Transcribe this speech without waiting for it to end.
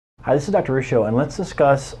Hi, this is Dr. Ruscio, and let's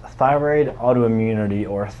discuss thyroid autoimmunity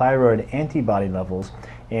or thyroid antibody levels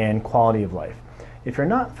and quality of life. If you're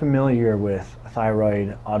not familiar with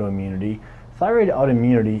thyroid autoimmunity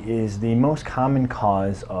is the most common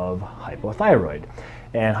cause of hypothyroid.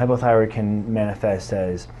 And hypothyroid can manifest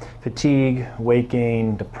as fatigue, weight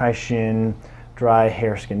gain, depression, dry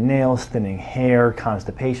hair, skin, nails, thinning hair,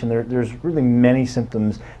 constipation. There's really many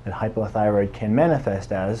symptoms that hypothyroid can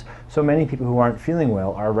manifest as. So many people who aren't feeling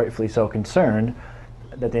well are rightfully so concerned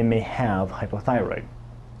that they may have hypothyroid.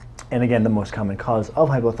 And again, the most common cause of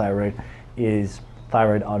hypothyroid is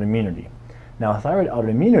thyroid autoimmunity. Now, thyroid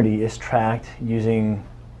autoimmunity is tracked using,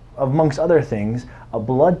 amongst other things, a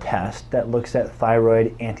blood test that looks at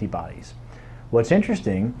thyroid antibodies. What's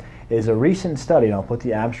interesting is a recent study, and I'll put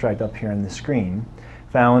the abstract up here on the screen,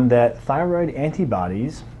 found that thyroid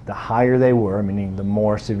antibodies, the higher they were, meaning the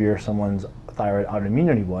more severe someone's thyroid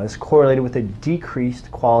autoimmunity was, correlated with a decreased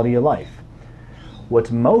quality of life.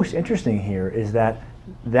 What's most interesting here is that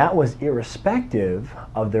that was irrespective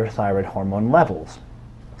of their thyroid hormone levels.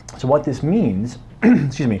 So what this means,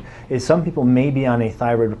 excuse me, is some people may be on a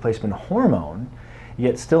thyroid replacement hormone,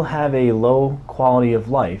 yet still have a low quality of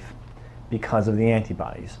life because of the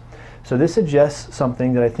antibodies. So this suggests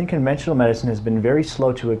something that I think conventional medicine has been very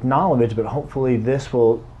slow to acknowledge, but hopefully this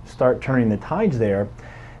will start turning the tides there,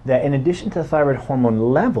 that in addition to thyroid hormone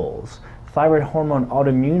levels, thyroid hormone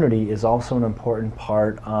autoimmunity is also an important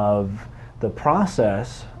part of the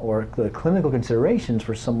process or the clinical considerations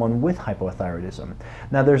for someone with hypothyroidism.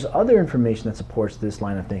 Now, there's other information that supports this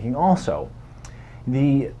line of thinking also.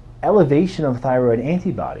 The elevation of thyroid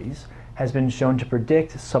antibodies has been shown to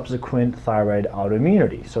predict subsequent thyroid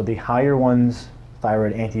autoimmunity. So the higher one's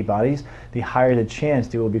thyroid antibodies, the higher the chance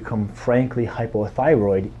they will become frankly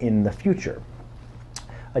hypothyroid in the future.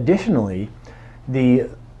 Additionally, the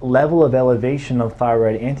level of elevation of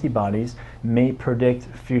thyroid antibodies may predict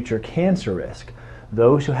future cancer risk.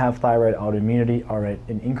 Those who have thyroid autoimmunity are at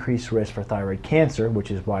an increased risk for thyroid cancer,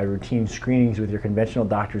 which is why routine screenings with your conventional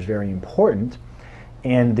doctor is very important.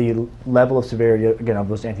 And the level of severity, again, of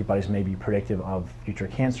those antibodies may be predictive of future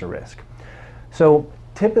cancer risk. So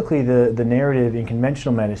typically the narrative in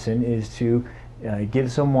conventional medicine is to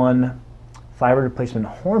give someone thyroid replacement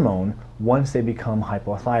hormone once they become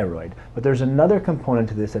hypothyroid. But there's another component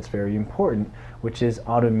to this that's very important, which is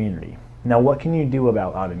autoimmunity. Now, what can you do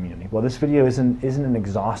about autoimmunity? Well, this video isn't an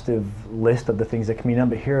exhaustive list of the things that can be done,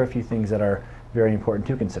 but here are a few things that are very important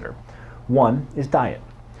to consider. One is diet.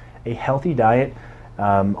 A healthy diet,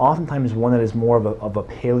 oftentimes one that is more of a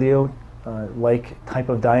paleo-like type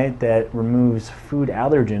of diet that removes food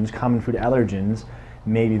allergens, common food allergens,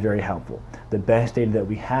 may be very helpful. The best data that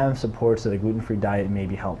we have supports that a gluten-free diet may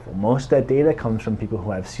be helpful. Most of that data comes from people who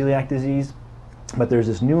have celiac disease, but there's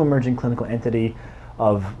this new emerging clinical entity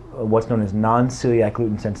of what's known as non-celiac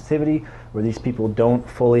gluten sensitivity, where these people don't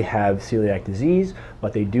fully have celiac disease,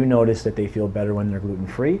 but they do notice that they feel better when they're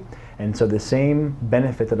gluten-free. And so the same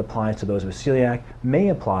benefit that applies to those with celiac may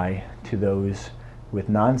apply to those with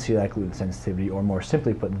non-celiac gluten sensitivity, or more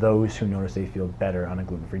simply put, those who notice they feel better on a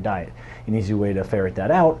gluten-free diet. An easy way to ferret that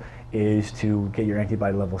out is to get your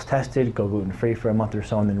antibody levels tested, go gluten-free for a month or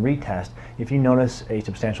so, and then retest. If you notice a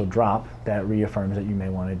substantial drop, that reaffirms that you may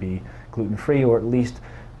want to be gluten-free, or at least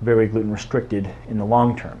very gluten-restricted in the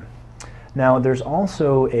long term. Now, there's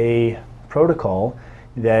also a protocol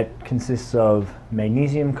that consists of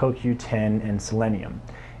magnesium, CoQ10, and selenium.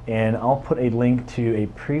 And I'll put a link to a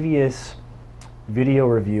previous video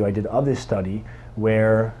review I did of this study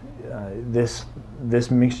where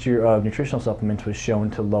this mixture of nutritional supplements was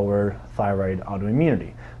shown to lower thyroid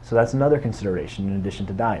autoimmunity. So that's another consideration in addition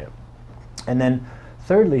to diet. And then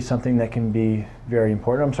thirdly, something that can be very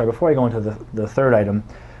important, I'm sorry, before I go into the third item,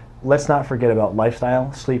 let's not forget about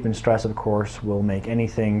lifestyle. Sleep and stress, of course, will make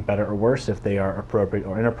anything better or worse if they are appropriate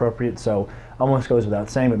or inappropriate. So almost goes without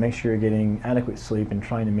saying, but make sure you're getting adequate sleep and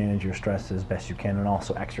trying to manage your stress as best you can, and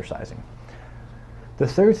also exercising. The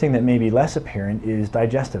third thing that may be less apparent is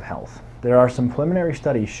digestive health. There are some preliminary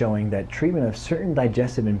studies showing that treatment of certain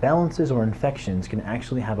digestive imbalances or infections can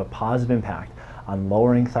actually have a positive impact on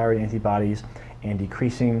lowering thyroid antibodies and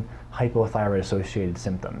decreasing hypothyroid-associated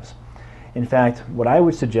symptoms. In fact, what I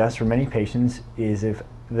would suggest for many patients is if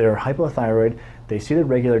they're hypothyroid, they see the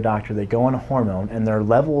regular doctor, they go on a hormone, and their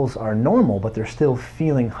levels are normal, but they're still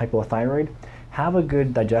feeling hypothyroid, have a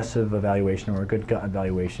good digestive evaluation or a good gut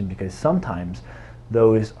evaluation, because sometimes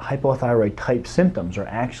those hypothyroid type symptoms are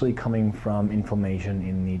actually coming from inflammation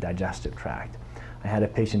in the digestive tract. I had a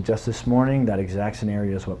patient just this morning, that exact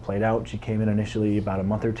scenario is what played out. She came in initially about a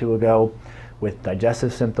month or two ago with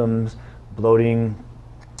digestive symptoms, bloating,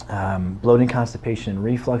 bloating, constipation, and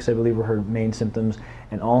reflux, I believe, were her main symptoms,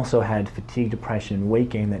 and also had fatigue, depression, and weight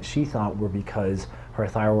gain that she thought were because her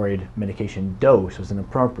thyroid medication dose was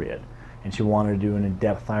inappropriate, and she wanted to do an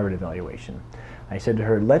in-depth thyroid evaluation. I said to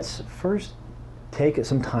her, let's first take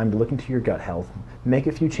some time to look into your gut health, make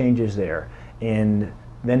a few changes there, and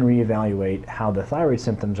then reevaluate how the thyroid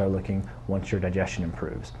symptoms are looking once your digestion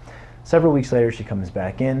improves. Several weeks later, she comes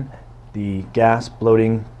back in. The gas,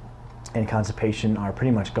 bloating, and constipation are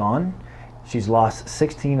pretty much gone. She's lost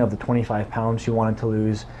 16 of the 25 pounds she wanted to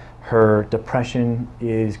lose. Her depression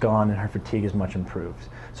is gone and her fatigue is much improved.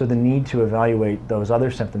 So the need to evaluate those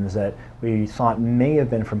other symptoms that we thought may have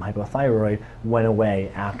been from hypothyroid went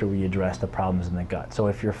away after we addressed the problems in the gut. So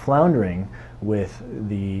if you're floundering with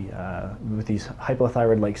these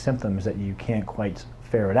hypothyroid-like symptoms that you can't quite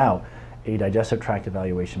ferret out, a digestive tract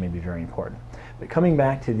evaluation may be very important. But coming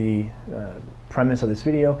back to the premise of this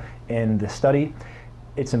video and the study,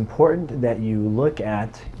 it's important that you look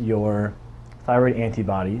at your thyroid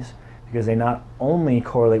antibodies because they not only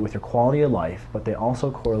correlate with your quality of life, but they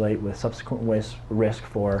also correlate with subsequent risk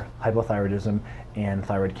for hypothyroidism and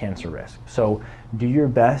thyroid cancer risk. So do your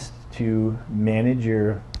best to manage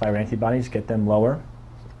your thyroid antibodies, get them lower.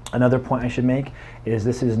 Another point I should make is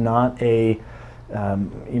this is not a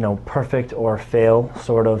perfect or fail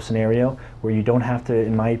sort of scenario where you don't have to,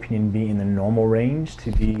 in my opinion, be in the normal range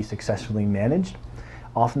to be successfully managed.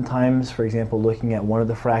 Oftentimes, for example, looking at one of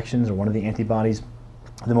the fractions or one of the antibodies,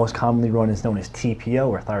 the most commonly run is known as TPO,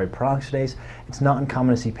 or thyroid peroxidase. It's not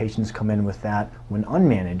uncommon to see patients come in with that when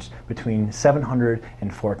unmanaged between 700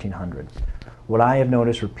 and 1400. What I have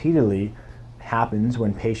noticed repeatedly happens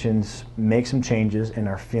when patients make some changes and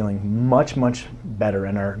are feeling much, much better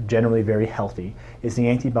and are generally very healthy is the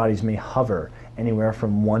antibodies may hover anywhere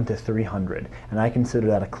from 1 to 300, and I consider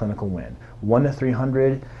that a clinical win. 1 to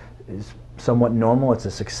 300 is somewhat normal. It's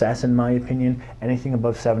a success in my opinion. Anything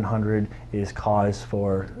above 700 is cause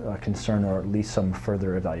for concern or at least some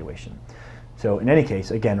further evaluation. So in any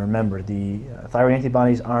case, again, remember the thyroid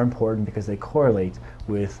antibodies are important because they correlate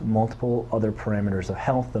with multiple other parameters of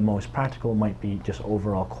health. The most practical might be just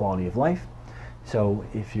overall quality of life. So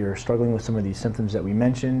if you're struggling with some of these symptoms that we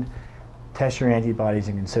mentioned, test your antibodies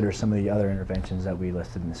and consider some of the other interventions that we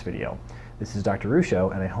listed in this video. This is Dr.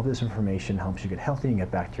 Ruscio, and I hope this information helps you get healthy and get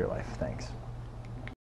back to your life. Thanks.